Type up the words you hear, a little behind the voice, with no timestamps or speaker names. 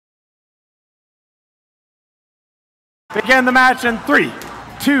Begin the match in 3,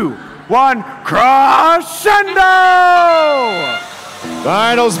 2, 1, crescendo!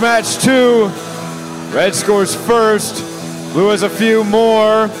 Finals match 2. Red scores first. Blue has a few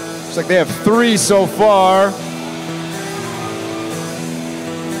more. Looks like they have 3 so far.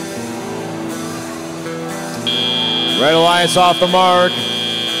 Red Alliance off the mark.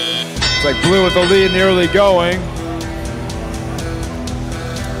 Looks like Blue with the lead in the early going.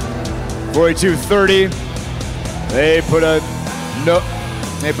 42-30. They put a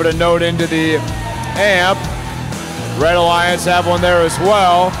note into the amp. Red Alliance have one there as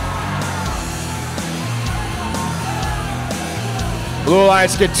well. Blue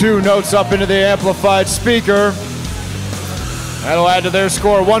Alliance get 2 notes up into the amplified speaker. That'll add to their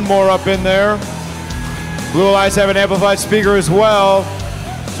score. 1 more up in there. Blue Alliance have an amplified speaker as well.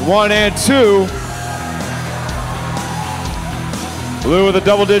 It's 1 and 2. Blue with a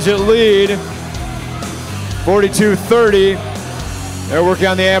double-digit lead. 42-30. They're working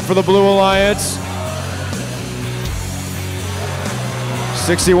on the amp for the Blue Alliance.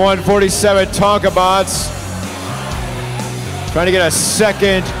 61-47 Tonka Bots. Trying to get a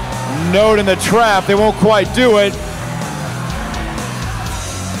second note in the trap. They won't quite do it.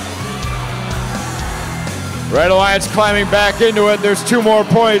 Red Alliance climbing back into it. There's 2 more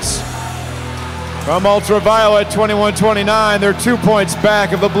points from Ultraviolet, 21-29. They're 2 points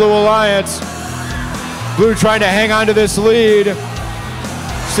back of the Blue Alliance. Blue trying to hang on to this lead.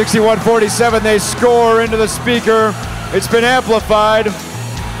 61-47, they score into the speaker. It's been amplified.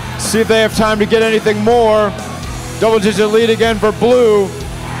 See if they have time to get anything more. Double-digit lead again for Blue.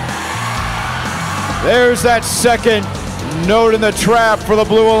 There's that second note in the trap for the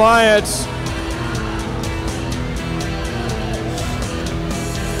Blue Alliance.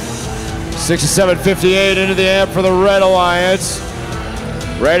 $67.58 into the amp for the Red Alliance.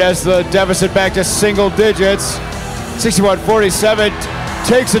 Red has the deficit back to single digits. 61-47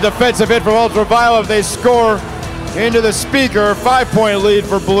 takes a defensive hit from Ultraviolet. They score into the speaker. 5-point lead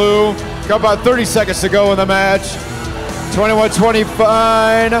for Blue. Got about 30 seconds to go in the match.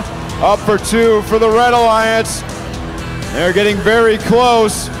 21-25, up for 2 for the Red Alliance. They're getting very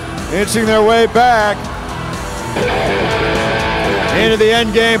close, inching their way back into the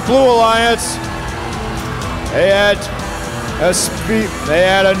end game. Blue Alliance, they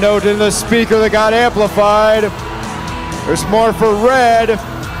had a note in the speaker that got amplified. There's more for Red.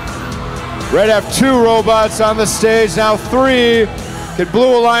 Red have 2 robots on the stage, now 3. Can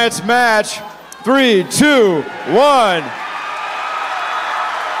Blue Alliance match? 3, 2, 1.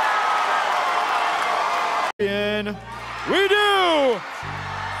 We do!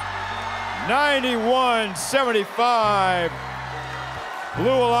 91-75.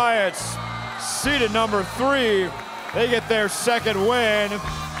 Blue Alliance, seeded number 3. They get their second win.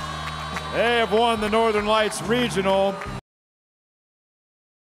 They have won the Northern Lights Regional.